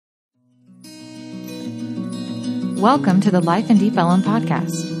Welcome to the Life in Deep Ellum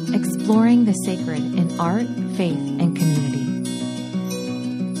podcast, exploring the sacred in art, faith, and community.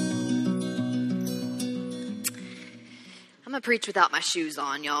 I'm going to preach without my shoes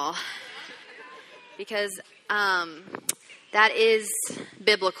on, y'all, because that is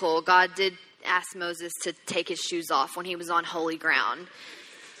biblical. God did ask Moses to take his shoes off when he was on holy ground.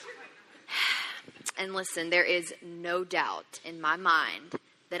 And listen, there is no doubt in my mind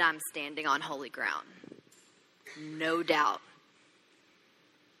that I'm standing on holy ground. No doubt.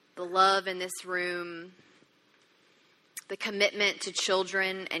 The love in this room, the commitment to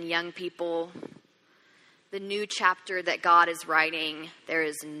children and young people, the new chapter that God is writing, there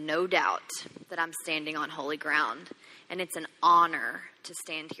is no doubt that I'm standing on holy ground. And it's an honor to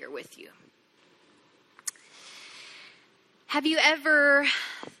stand here with you. Have you ever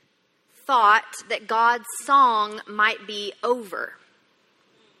thought that God's song might be over?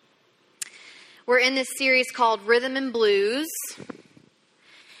 We're in this series called Rhythm and Blues,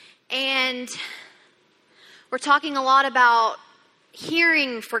 and we're talking a lot about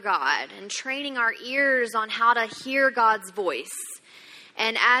hearing for God and training our ears on how to hear God's voice.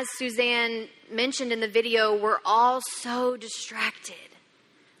 And as Suzanne mentioned in the video, we're all so distracted.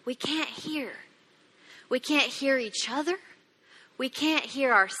 We can't hear. We can't hear each other. We can't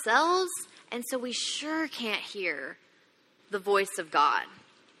hear ourselves, and so we sure can't hear the voice of God.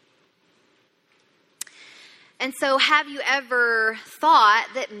 And so have you ever thought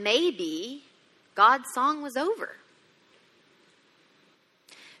that maybe God's song was over?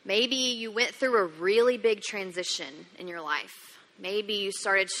 Maybe you went through a really big transition in your life. Maybe you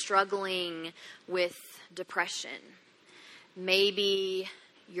started struggling with depression. Maybe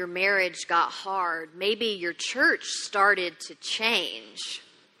your marriage got hard. Maybe your church started to change.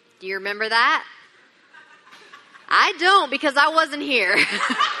 Do you remember that? I don't, because I wasn't here.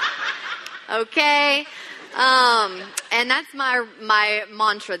 Okay? And that's my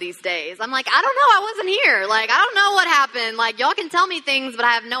mantra these days. I'm like, I don't know, I wasn't here. Like, I don't know what happened. Like, y'all can tell me things, but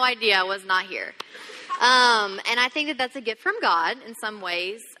I have no idea. I was not here. And I think that that's a gift from God in some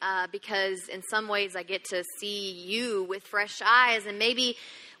ways, because in some ways I get to see you with fresh eyes, and maybe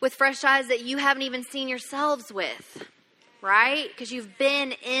with fresh eyes that you haven't even seen yourselves with, right? Because you've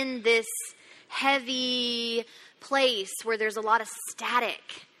been in this heavy place where there's a lot of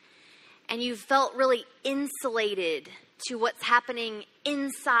static, and you've felt really insulated to what's happening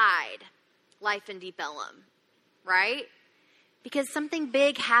inside Life in Deep Ellum, right? Because something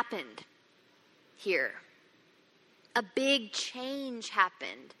big happened here. A big change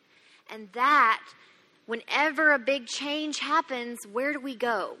happened. And that, whenever a big change happens, where do we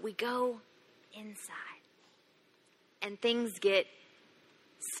go? We go inside. And things get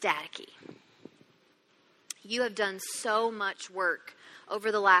staticky. You have done so much work over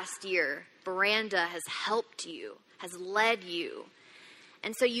the last year. Veranda has helped you, has led you.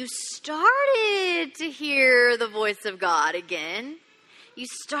 And so you started to hear the voice of God again. You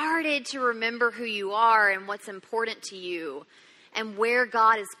started to remember who you are and what's important to you and where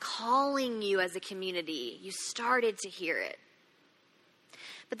God is calling you as a community. You started to hear it.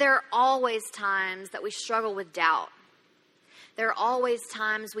 But there are always times that we struggle with doubt. There are always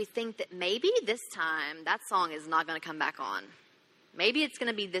times we think that maybe this time that song is not going to come back on. Maybe it's going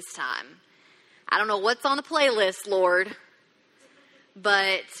to be this time. I don't know what's on the playlist, Lord.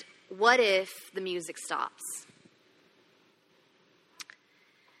 But what if the music stops?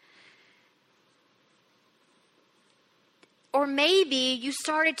 Or maybe you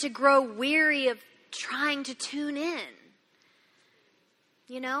started to grow weary of trying to tune in.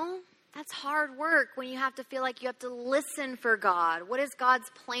 You know, that's hard work when you have to feel like you have to listen for God. What is God's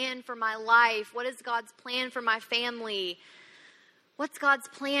plan for my life? What is God's plan for my family? What's God's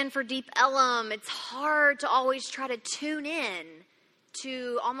plan for Deep Ellum? It's hard to always try to tune in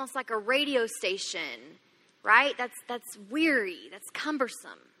to almost like a radio station, right? That's weary. That's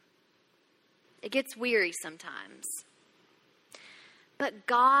cumbersome. It gets weary sometimes. But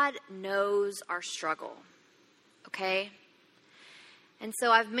God knows our struggle, okay? And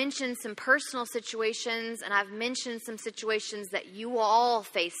so I've mentioned some personal situations, and I've mentioned some situations that you all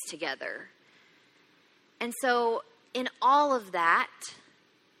face together. And so in all of that,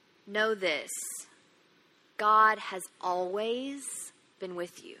 know this: God has always been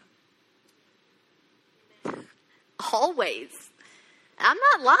with you. Always. I'm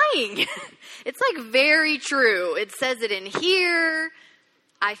not lying. It's like very true. It says it in here.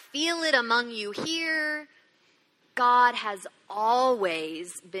 I feel it among you here. God has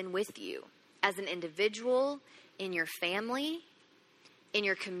always been with you as an individual, in your family, in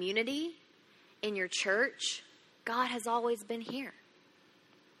your community, in your church. God has always been here.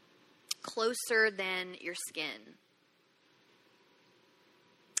 Closer than your skin.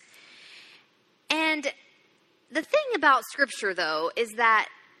 And the thing about Scripture, though, is that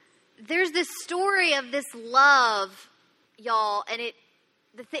there's this story of this love, y'all, and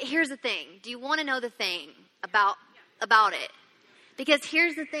here's the thing. Do you want to know the thing about it? Because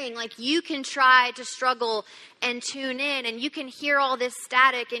here's the thing, like, you can try to struggle and tune in, and you can hear all this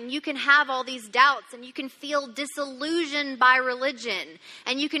static, and you can have all these doubts, and you can feel disillusioned by religion,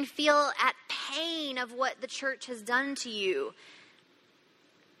 and you can feel at pain of what the church has done to you.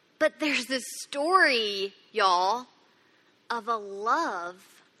 But there's this story, y'all, of a love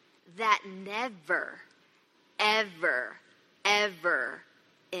that never, ever, ever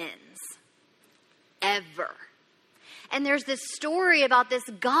ends. Ever. And there's this story about this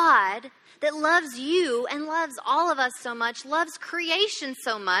God that loves you and loves all of us so much, loves creation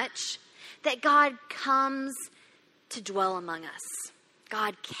so much, that God comes to dwell among us.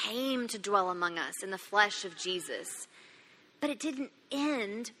 God came to dwell among us in the flesh of Jesus. But it didn't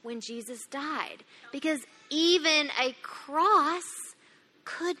end when Jesus died, because even a cross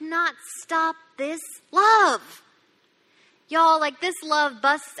could not stop this love. Y'all, like, this love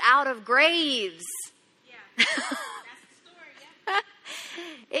busts out of graves. Yeah.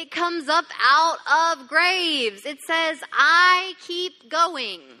 It comes up out of graves. It says, I keep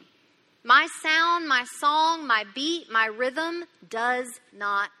going. My sound, my song, my beat, my rhythm does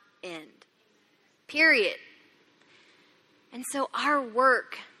not end. Period. And so our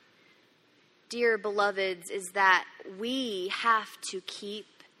work, dear beloveds, is that we have to keep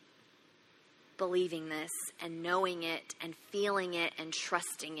believing this and knowing it and feeling it and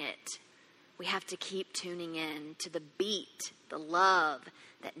trusting it. We have to keep tuning in to the beat, the love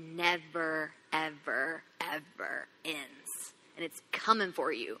that never, ever, ever ends. And it's coming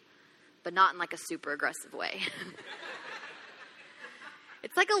for you, but not in like a super aggressive way.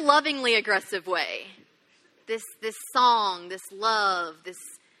 It's like a lovingly aggressive way. This song, this love,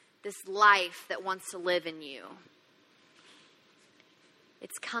 this life that wants to live in you.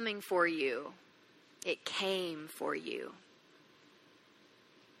 It's coming for you. It came for you.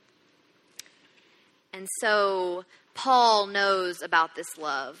 And so Paul knows about this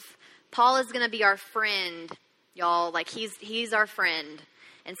love. Paul is going to be our friend, y'all. Like, he's our friend.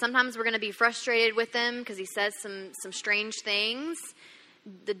 And sometimes we're going to be frustrated with him because he says some strange things.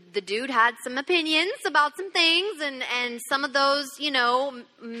 The dude had some opinions about some things, and some of those,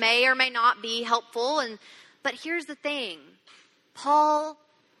 may or may not be helpful. But here's the thing. Paul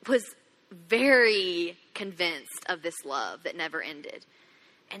was very convinced of this love that never ended.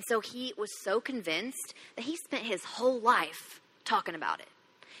 And so he was so convinced that he spent his whole life talking about it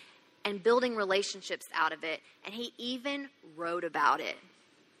and building relationships out of it. And he even wrote about it,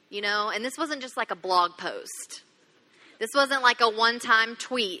 and this wasn't just like a blog post. This wasn't like a one-time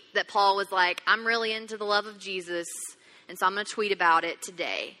tweet that Paul was like, I'm really into the love of Jesus, and so I'm going to tweet about it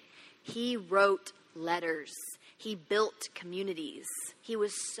today. He wrote letters. He built communities. He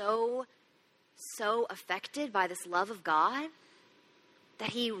was so affected by this love of God that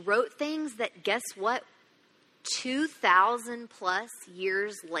he wrote things that, guess what? 2,000 plus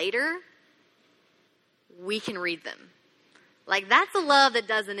years later, we can read them. Like, that's a love that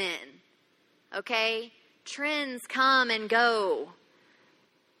doesn't end. Okay? Trends come and go.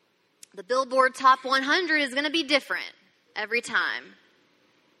 The Billboard Top 100 is going to be different every time.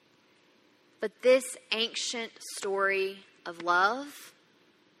 But this ancient story of love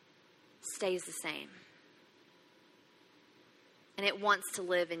stays the same. And it wants to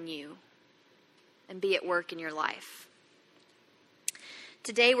live in you and be at work in your life.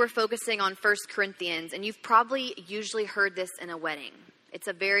 Today we're focusing on 1 Corinthians, and you've probably usually heard this in a wedding. It's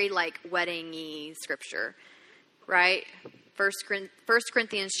a very wedding-y scripture, right? 1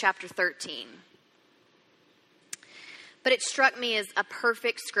 Corinthians chapter 13. But it struck me as a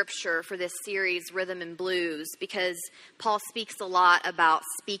perfect scripture for this series, Rhythm and Blues, because Paul speaks a lot about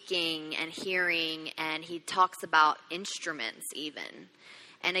speaking and hearing, and he talks about instruments even.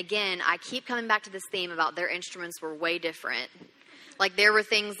 And again, I keep coming back to this theme about their instruments were way different. Like, there were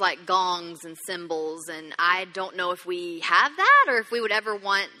things like gongs and cymbals, and I don't know if we have that or if we would ever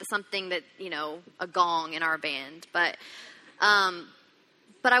want something that, a gong in our band. But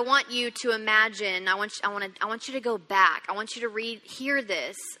I want you to imagine, I want you to go back. I want you to hear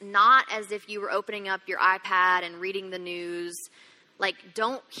this, not as if you were opening up your iPad and reading the news. Like,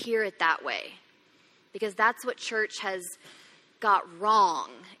 don't hear it that way. Because that's what church has got wrong,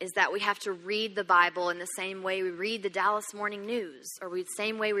 is that we have to read the Bible in the same way we read the Dallas Morning News, or the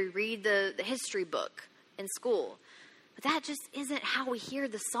same way we read the history book in school. But that just isn't how we hear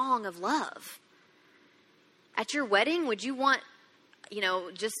the song of love. At your wedding, would you want,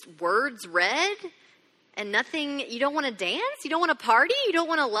 just words read and nothing? You don't want to dance? You don't want to party? You don't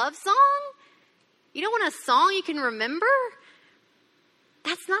want a love song? You don't want a song you can remember?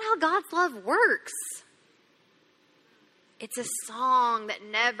 That's not how God's love works. It's a song that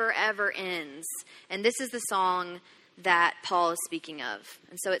never, ever ends. And this is the song that Paul is speaking of.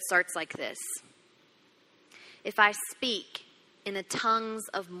 And so it starts like this. If I speak in the tongues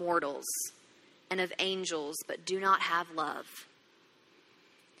of mortals and of angels, but do not have love,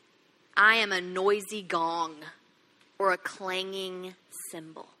 I am a noisy gong or a clanging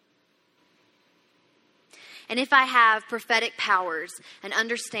cymbal. And if I have prophetic powers and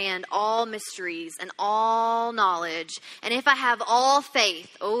understand all mysteries and all knowledge, and if I have all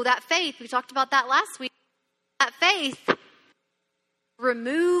faith, that faith, we talked about that last week, that faith,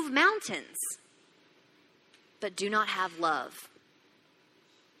 remove mountains, but do not have love,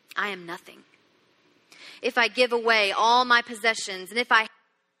 I am nothing. If I give away all my possessions, and if I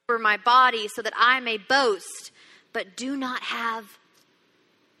for my body so that I may boast, but do not have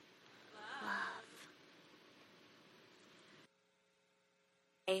love,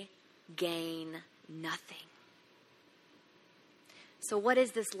 I gain nothing. So what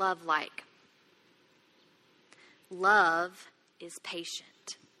is this love like? Love is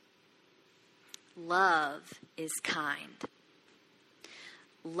patient. Love is kind.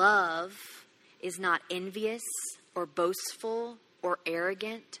 Love is not envious or boastful or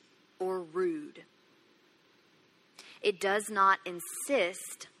arrogant or rude. It does not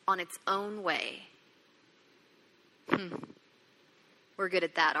insist on its own way. We're good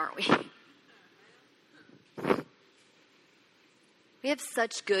at that, aren't we? We have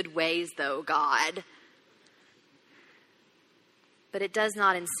such good ways, though, God. But it does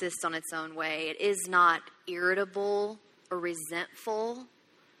not insist on its own way. It is not irritable or resentful.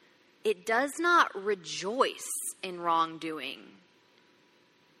 It does not rejoice in wrongdoing,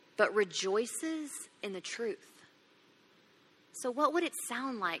 but rejoices in the truth. So what would it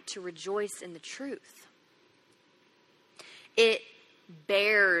sound like to rejoice in the truth? It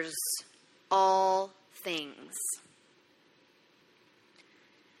bears all things.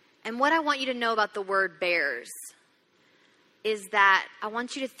 And what I want you to know about the word bears is that I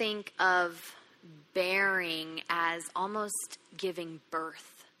want you to think of bearing as almost giving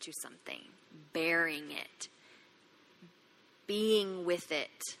birth to something, bearing it, being with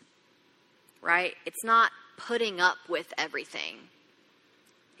it, right? It's not putting up with everything.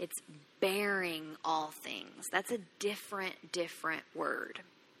 It's bearing all things. That's a different word.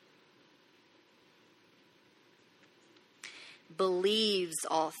 Believes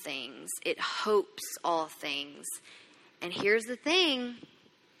all things. It hopes all things. And here's the thing.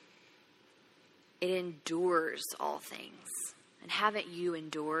 It endures all things. And haven't you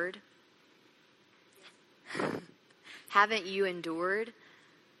endured? Haven't you endured?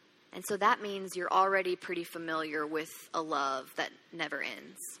 And so that means you're already pretty familiar with a love that never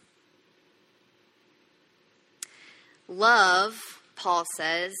ends. Love, Paul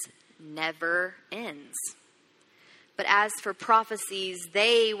says, never ends. But as for prophecies,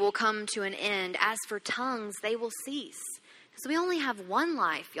 they will come to an end. As for tongues, they will cease. Because we only have one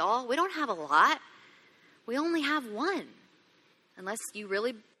life, y'all. We don't have a lot. We only have one. Unless you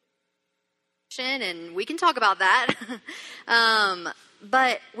really... and we can talk about that.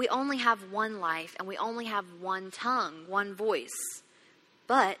 But we only have one life, and we only have one tongue, one voice.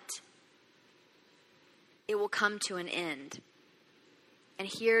 But it will come to an end. And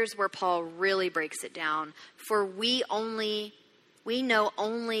here's where Paul really breaks it down. For we know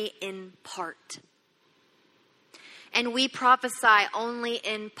only in part. And we prophesy only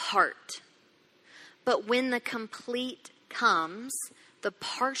in part. But when the complete comes, the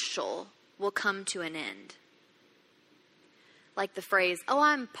partial will come to an end. Like the phrase,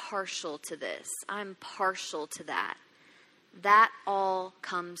 I'm partial to this. I'm partial to that. That all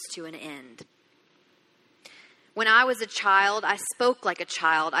comes to an end. When I was a child, I spoke like a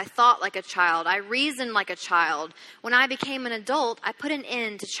child. I thought like a child. I reasoned like a child. When I became an adult, I put an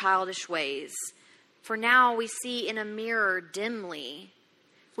end to childish ways. For now we see in a mirror dimly.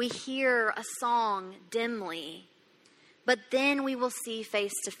 We hear a song dimly. But then we will see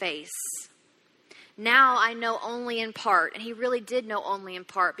face to face. Now I know only in part. And he really did know only in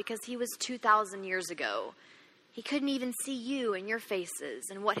part because he was 2,000 years ago. He couldn't even see you and your faces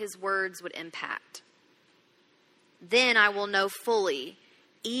and what his words would impact. Then I will know fully,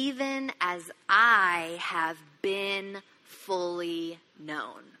 even as I have been fully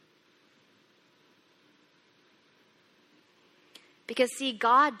known. Because see,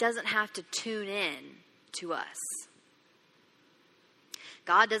 God doesn't have to tune in to us.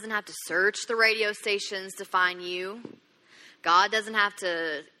 God doesn't have to search the radio stations to find you. God doesn't have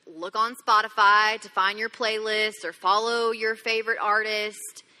to look on Spotify to find your playlist or follow your favorite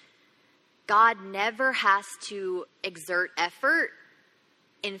artist. God never has to exert effort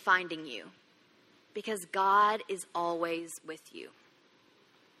in finding you, because God is always with you.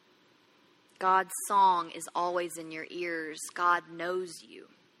 God's song is always in your ears. God knows you.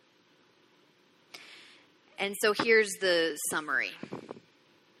 And so here's the summary.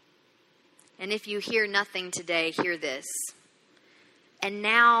 And if you hear nothing today, hear this. And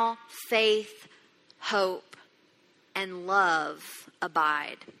now faith, hope, and love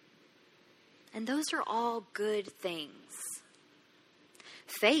abide. And those are all good things.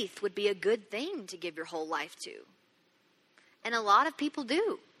 Faith would be a good thing to give your whole life to. And a lot of people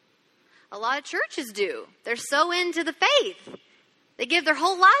do. A lot of churches do. They're so into the faith. They give their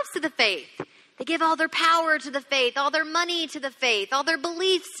whole lives to the faith. They give all their power to the faith, all their money to the faith, all their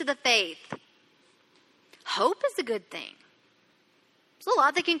beliefs to the faith. Hope is a good thing. There's a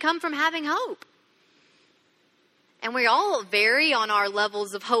lot that can come from having hope. And we all vary on our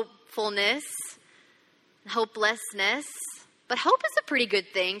levels of hopefulness and hopelessness. But hope is a pretty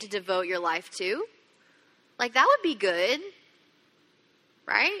good thing to devote your life to. Like, that would be good.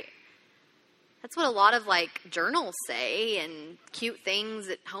 Right? That's what a lot of, journals say, and cute things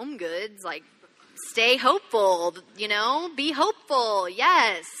at Home Goods, like, stay hopeful, be hopeful,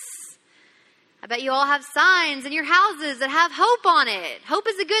 yes. I bet you all have signs in your houses that have hope on it. Hope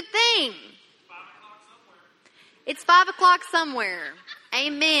is a good thing. 5 o'clock somewhere. It's 5 o'clock somewhere.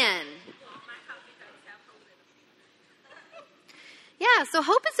 Amen. Yeah, so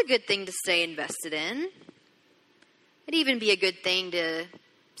hope is a good thing to stay invested in. It'd even be a good thing to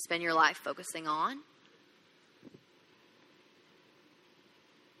spend your life focusing on.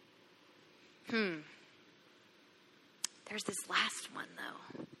 There's this last one,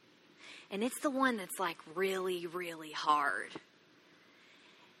 though. And it's the one that's, really, really hard.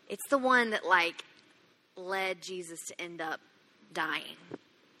 It's the one that, led Jesus to end up dying.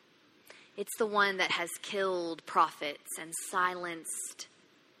 It's the one that has killed prophets and silenced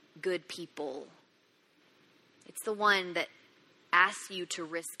good people. It's the one that asks you to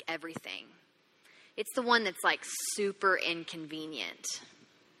risk everything. It's the one that's super inconvenient.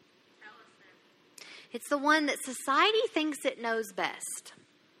 It's the one that society thinks it knows best.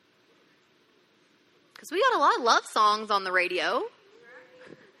 Because we got a lot of love songs on the radio.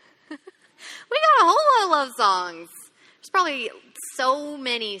 We got a whole lot of love songs. There's probably so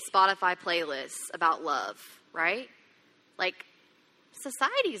many Spotify playlists about love, right?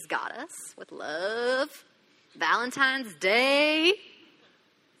 Society's got us with love, Valentine's Day,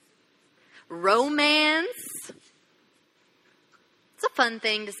 romance. It's a fun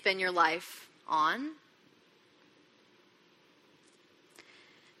thing to spend your life on.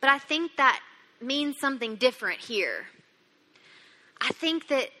 But I think that means something different here. I think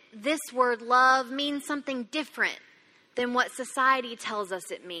that this word love means something different than what society tells us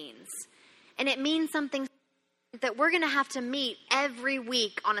it means. And it means something that we're going to have to meet every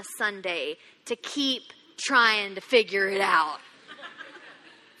week on a Sunday to keep trying to figure it out.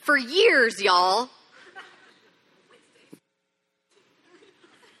 For years, y'all.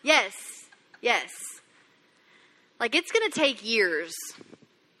 Yes. It's going to take years.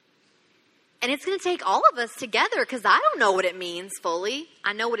 And it's going to take all of us together, because I don't know what it means fully.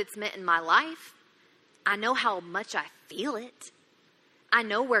 I know what it's meant in my life. I know how much I feel it. I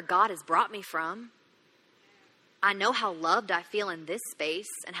know where God has brought me from. I know how loved I feel in this space,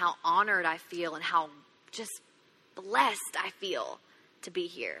 and how honored I feel, and how just blessed I feel to be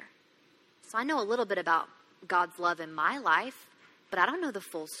here. So I know a little bit about God's love in my life, but I don't know the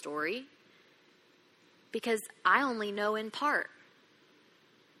full story, because I only know in part.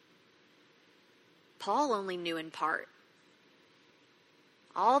 Paul only knew in part.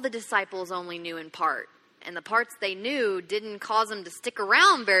 All the disciples only knew in part. And the parts they knew didn't cause them to stick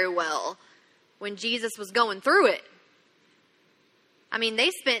around very well when Jesus was going through it. I mean,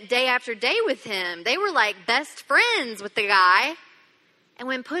 they spent day after day with him. They were like best friends with the guy. And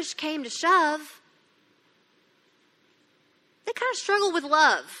when push came to shove, they kind of struggled with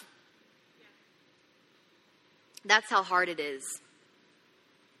love. That's how hard it is.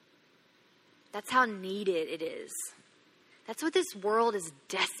 That's how needed it is. That's what this world is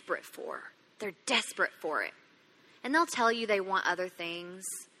desperate for. They're desperate for it. And they'll tell you they want other things.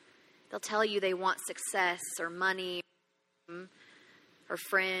 They'll tell you they want success or money or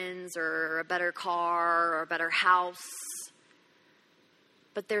friends or a better car or a better house.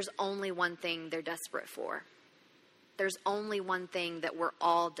 But there's only one thing they're desperate for. There's only one thing that we're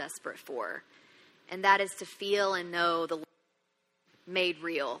all desperate for. And that is to feel and know the love made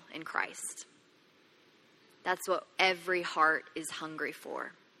real in Christ. That's what every heart is hungry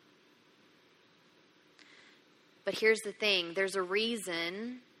for. But here's the thing. There's a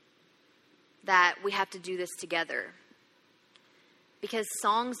reason that we have to do this together. Because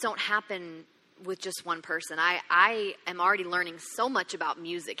songs don't happen with just one person. I am already learning so much about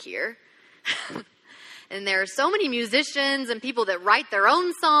music here. And there are so many musicians and people that write their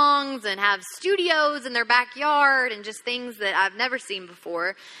own songs and have studios in their backyard and just things that I've never seen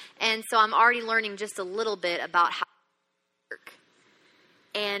before. And so I'm already learning just a little bit about how they work.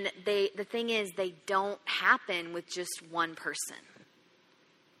 And the thing is, they don't happen with just one person.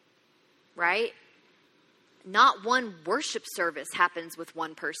 Right? Not one worship service happens with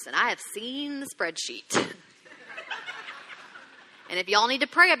one person. I have seen the spreadsheet. And if y'all need to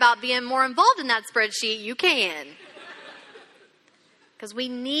pray about being more involved in that spreadsheet, you can. Because we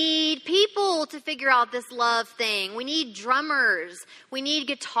need people to figure out this love thing. We need drummers. We need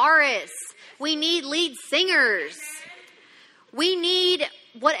guitarists. We need lead singers. We need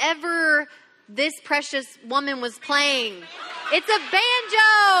whatever this precious woman was playing. It's a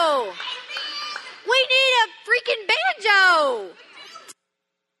banjo. We need a freaking banjo.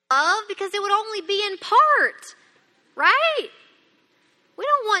 Love, because it would only be in part, right? We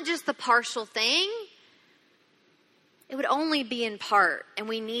don't want just the partial thing. It would only be in part, and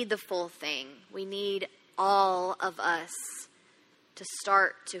we need the full thing. We need all of us to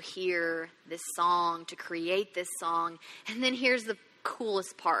start to hear this song, to create this song. And then here's the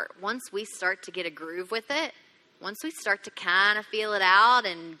coolest part. Once we start to get a groove with it, once we start to kind of feel it out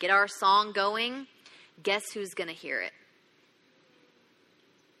and get our song going, guess who's going to hear it?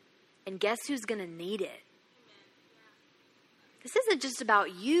 And guess who's going to need it? This isn't just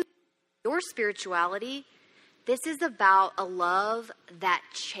about you, your spirituality. This is about a love that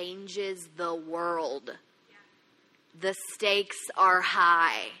changes the world. The stakes are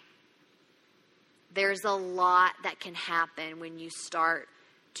high. There's a lot that can happen when you start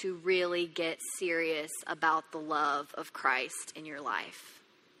to really get serious about the love of Christ in your life.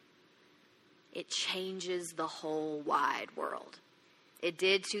 It changes the whole wide world. It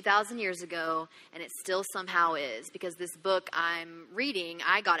did 2,000 years ago, and it still somehow is, because this book I'm reading,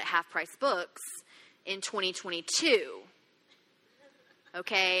 I got at Half Price Books in 2022.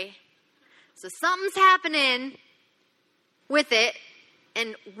 Okay? So something's happening with it,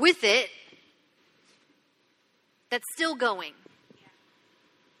 and with it, that's still going.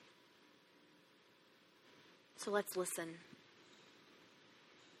 So let's listen.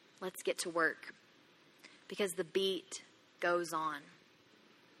 Let's get to work, because the beat goes on.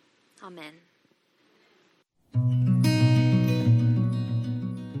 Amen.